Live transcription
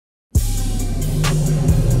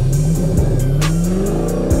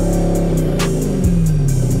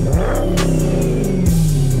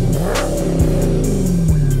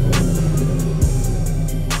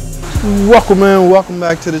Welcome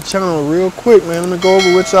back to the channel. Real quick, man, let me go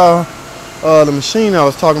over with y'all the machine I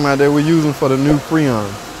was talking about that we're using for the new FREON.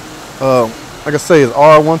 Like I say, it's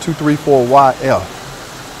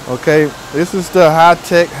R1234YF. Okay, this is the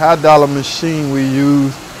high-tech, high-dollar machine we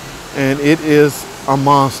use, and it is a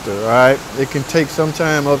monster. All right, it can take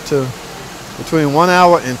sometime up to between 1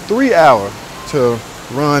 hour and 3 hours to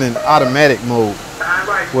run in automatic mode,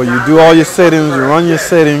 where you do all your settings, you run your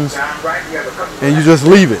settings, and you just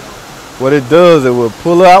leave it. What it does, it will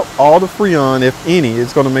pull out all the FREON, if any.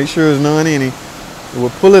 It's going to make sure there's none any. It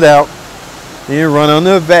will pull it out, then run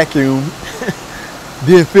under a vacuum,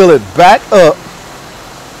 then fill it back up,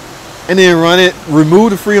 and then run it,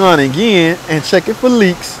 remove the FREON again, and check it for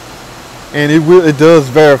leaks. And it does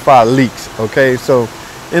verify leaks. Okay, so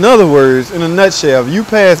in other words, in a nutshell, if you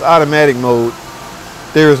pass automatic mode,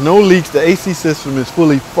 there is no leaks. The AC system is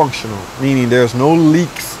fully functional, meaning there's no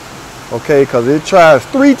leaks. Okay, because it tries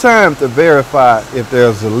 3 times to verify if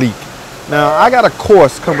there's a leak. Now, I got a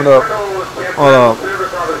course coming up,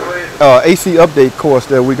 AC update course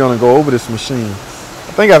that we're going to go over this machine.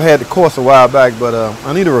 I think I've had the course a while back, but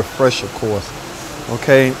I need a refresher course.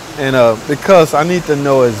 Okay, and because I need to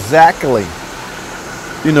know exactly,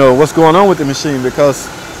 what's going on with the machine, because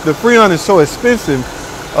the FREON is so expensive.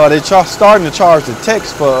 They're starting to charge the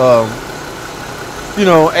techs for,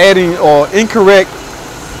 adding or incorrect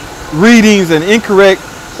readings and incorrect.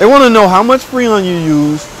 They want to know how much FREON you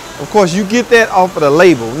use. Of course, you get that off of the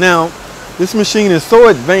label. Now, this machine is so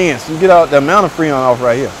advanced. You get out the amount of FREON off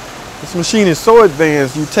right here. This machine is so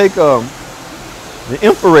advanced. You take the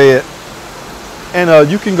infrared, and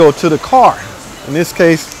you can go to the car. In this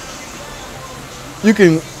case, you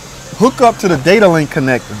can hook up to the data link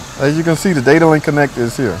connector. As you can see, the data link connector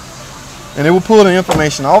is here, and it will pull the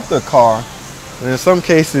information off the car, and in some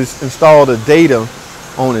cases install the data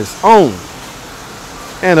on its own,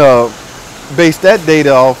 and base that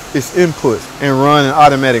data off its inputs and run in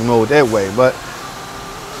automatic mode that way. But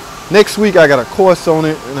next week I got a course on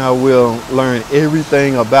it, and I will learn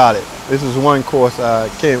everything about it. This is one course I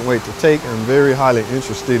can't wait to take. I'm very highly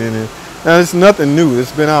interested in it. Now, it's nothing new.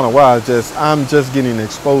 It's been out a while. I'm just getting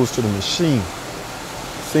exposed to the machine.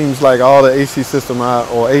 Seems like all the AC system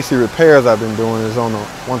or AC repairs I've been doing is on the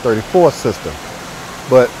 134 system.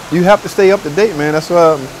 But you have to stay up to date, man. That's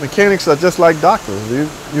why mechanics are just like doctors.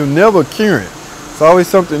 You're never curing. It's always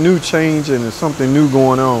something new changing and something new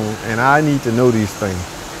going on, and I need to know these things.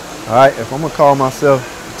 All right, if I'm gonna call myself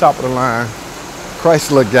top of the line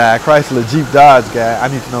Chrysler guy, Chrysler Jeep Dodge guy, I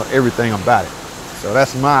need to know everything about it. So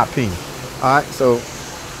that's my opinion. All right, so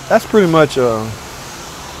that's pretty much we're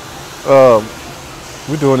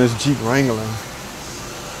doing this Jeep Wrangler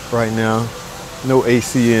right now. No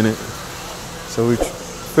AC in it. So we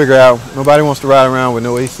figure out nobody wants to ride around with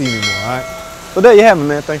no AC anymore. All right. So there you have it,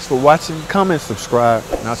 man. Thanks for watching. Comment, subscribe,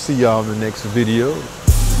 and I'll see y'all in the next video.